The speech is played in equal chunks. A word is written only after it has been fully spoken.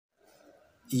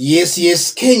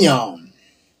Yes, Kenya.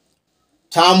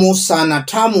 Tamu sana,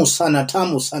 tamu sana,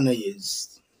 tamu sana,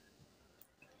 yes.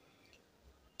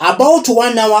 About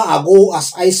 1 hour ago,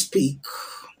 as I speak,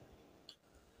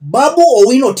 Babu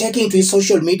Owino, taking to his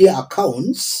social media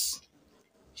accounts,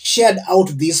 shared out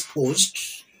this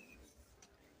post.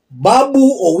 Babu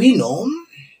Owino,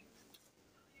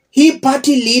 he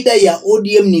party leader ya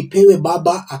ODM nipewe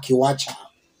baba akiwacha.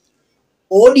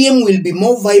 ODM will be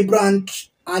more vibrant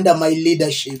under my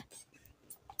leadership.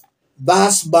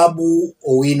 That's Babu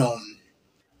Owino.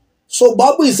 So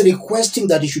Babu is requesting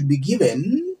that he should be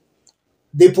given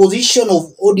the position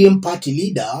of ODM party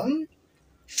leader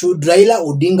should Raila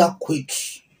Odinga quit.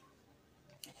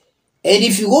 And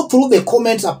if you go through the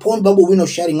comments upon Babu Owino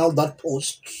sharing out that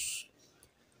post,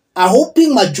 a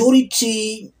hoping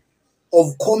majority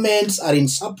of comments are in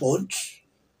support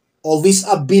of his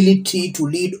ability to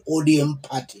lead ODM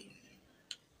party.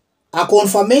 A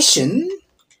confirmation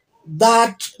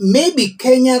that maybe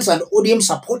Kenyans and ODM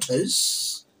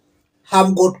supporters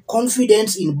have got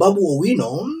confidence in Babu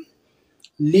Owino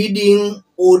leading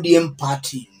ODM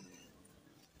party.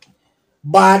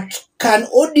 But can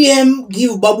ODM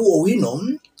give Babu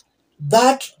Owino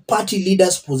that party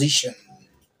leader's position?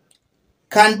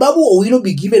 Can Babu Owino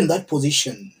be given that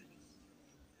position?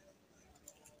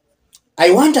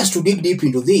 I want us to dig deep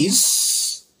into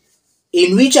this,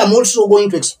 in which I'm also going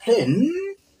to explain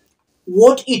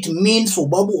what it means for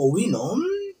Babu Owino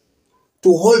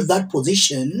to hold that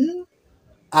position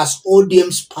as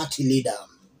ODM's party leader.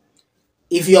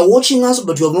 If you are watching us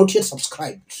but you have not yet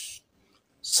subscribed,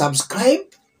 subscribe,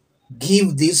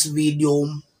 give this video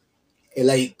a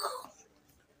like.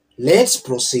 Let's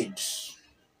proceed.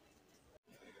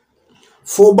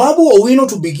 For Babu Owino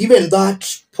to be given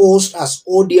that post as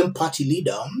ODM party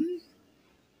leader,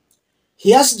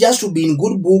 he has just to be in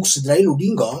good books with Raila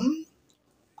Odinga,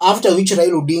 after which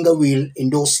Raila Odinga will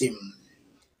endorse him.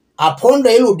 Upon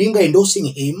Raila Odinga endorsing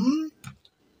him,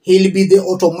 he'll be the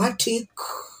automatic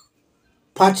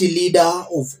party leader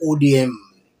of ODM.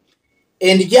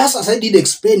 And just as I did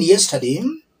explain yesterday,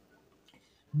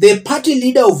 the party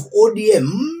leader of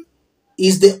ODM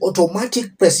is the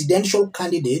automatic presidential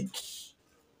candidate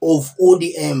of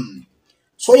ODM.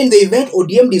 So in the event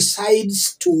ODM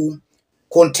decides to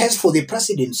contest for the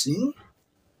presidency,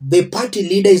 the party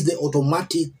leader is the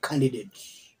automatic candidate.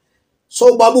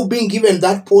 So Babu being given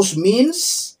that post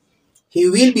means he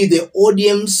will be the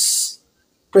ODM's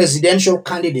presidential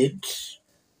candidate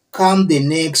come the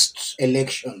next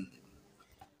election.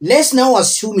 Let's now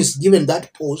assume he's given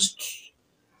that post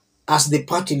as the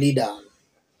party leader.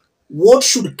 What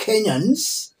should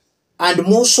Kenyans and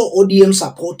more so ODM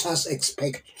supporters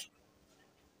expect?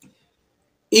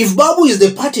 If Babu is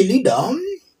the party leader,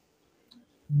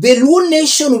 the Luo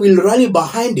nation will rally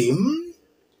behind him,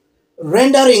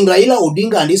 rendering Raila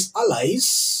Odinga and his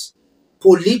allies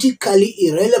politically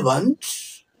irrelevant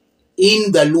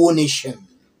in the Luo nation.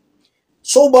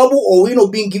 So Babu Owino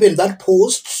being given that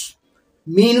post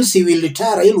means he will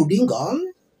retire Raila Odinga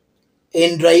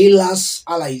and Raila's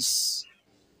allies.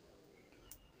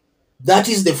 That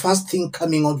is the first thing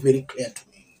coming out very clear to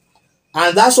me.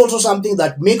 And that's also something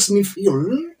that makes me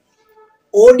feel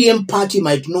ODM party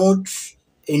might not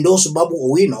endorse Babu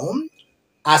Owino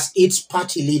as its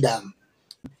party leader.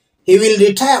 He will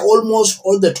retire almost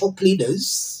all the top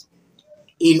leaders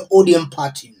in ODM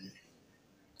party.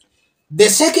 The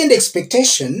second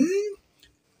expectation,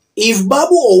 if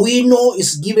Babu Owino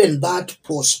is given that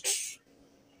post,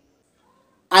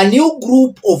 a new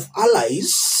group of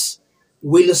allies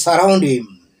will surround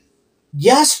him.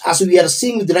 Just as we are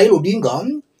seeing with Raila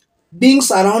Odinga being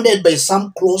surrounded by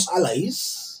some close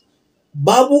allies,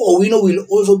 Babu Owino will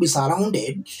also be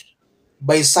surrounded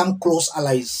by some close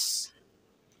allies.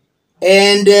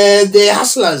 And the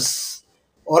hustlers,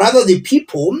 or rather the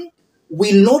people,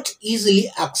 will not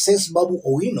easily access Babu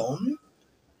Owino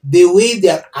the way they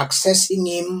are accessing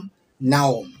him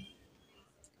now.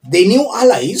 The new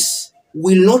allies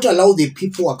will not allow the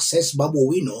people access Babu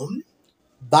Owino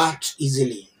that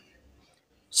easily.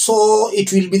 So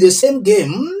it will be the same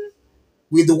game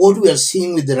with what we are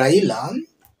seeing with Raila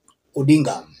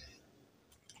Odinga.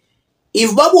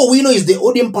 If Babu Owino is the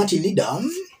ODM party leader,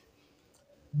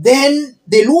 then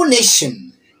the Luo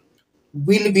nation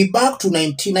will be back to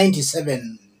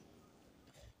 1997,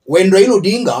 when Raila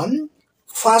Odinga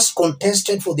first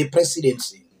contested for the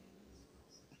presidency.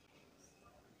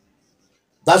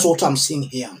 That's what I'm seeing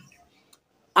here.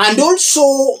 And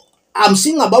also, I'm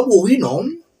seeing a Babu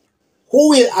Owino who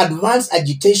will advance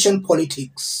agitation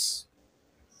politics,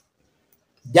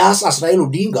 just as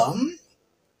Raila Odinga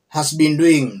has been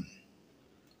doing,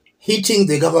 hitting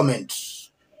the government.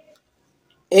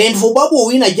 And for Babu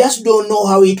Owino, I just don't know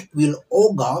how it will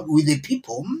augur with the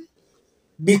people,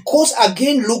 because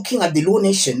again, looking at the Luo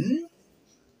Nation,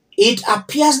 it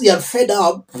appears they are fed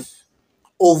up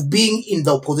of being in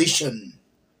the opposition.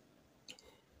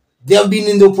 They have been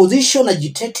in the opposition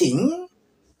agitating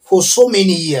for so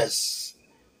many years.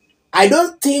 I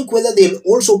don't think whether they'll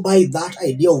also buy that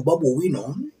idea of Babu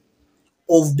Owino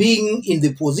of being in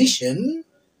the position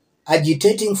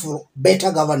agitating for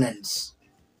better governance.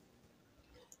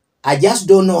 I just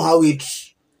don't know how it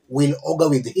will augur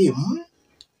with him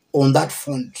on that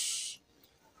front.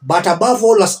 But above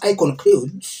all, as I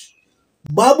conclude,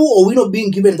 Babu Owino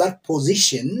being given that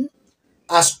position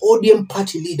as ODM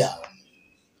party leader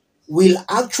will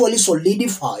actually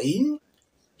solidify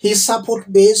his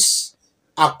support base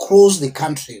across the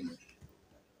country.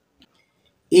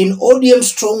 In ODM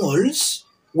strongholds,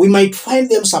 we might find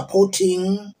them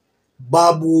supporting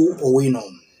Babu Owino,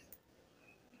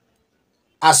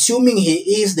 assuming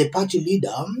he is the party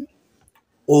leader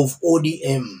of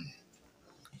ODM.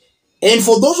 And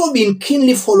for those who have been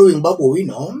keenly following Babu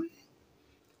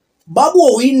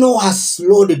Owino has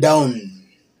slowed down.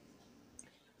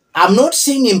 I'm not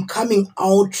seeing him coming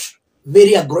out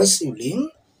very aggressively,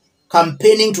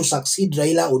 campaigning to succeed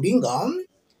Raila Odinga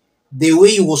the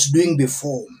way he was doing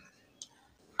before.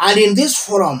 And in this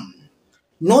forum,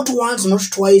 not once, not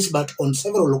twice, but on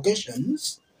several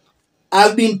occasions,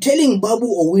 I've been telling Babu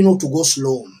Owino to go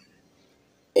slow.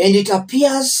 And it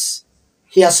appears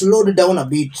he has slowed down a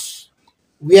bit.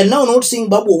 We are now not seeing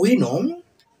Babu Owino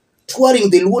touring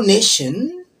the Luo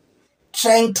Nation,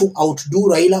 trying to outdo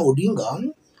Raila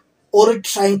Odinga or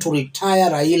trying to retire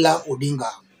Raila Odinga.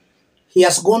 He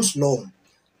has gone slow.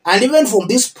 And even from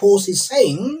this post, he's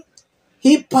saying,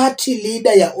 he party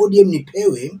leader ya ODM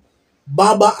nipewe,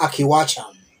 Baba akiwacha.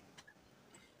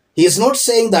 He is not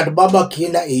saying that Baba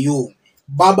kienda EU,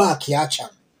 Baba akiacha.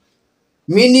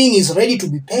 Meaning he's ready to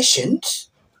be patient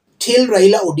till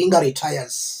Raila Odinga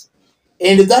retires.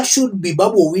 And that should be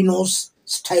Babu Owino's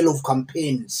style of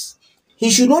campaigns. He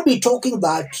should not be talking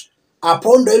that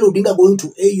upon Raila Odinga going to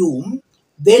AU,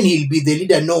 then he'll be the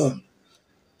leader. No.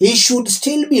 He should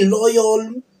still be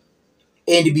loyal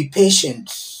and be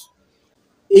patient.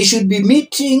 He should be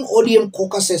meeting ODM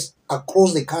caucuses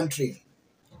across the country.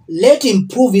 Let him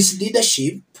prove his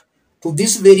leadership to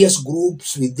these various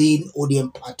groups within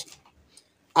ODM party.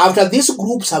 After these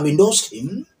groups have endorsed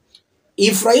him,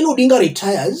 if Raila Odinga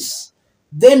retires,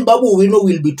 then Babu Owino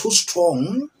will be too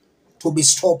strong to be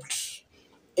stopped.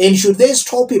 And should they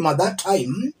stop him at that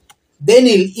time, then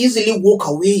he'll easily walk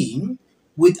away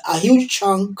with a huge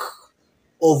chunk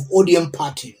of ODM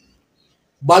party.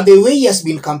 But the way he has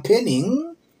been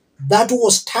campaigning, that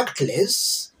was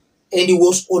tactless and he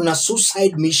was on a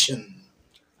suicide mission.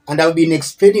 And I've been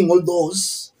explaining all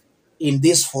those in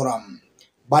this forum.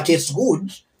 But it's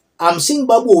good. I'm seeing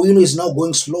Babu Owino is now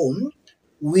going slow,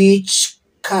 which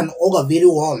can augur very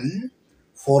well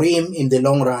for him in the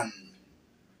long run.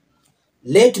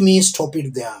 Let me stop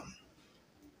it there.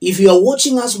 If you are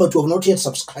watching us but you have not yet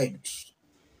subscribed,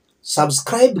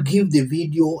 subscribe, give the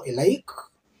video a like.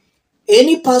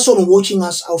 Any person watching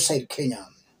us outside Kenya,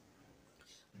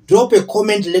 drop a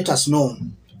comment, let us know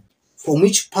from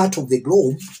which part of the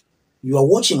globe you are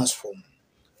watching us from.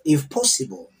 If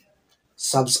possible,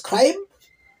 subscribe,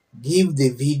 give the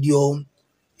video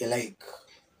a like.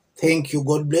 Thank you.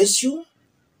 God bless you.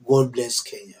 God bless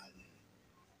Kenya.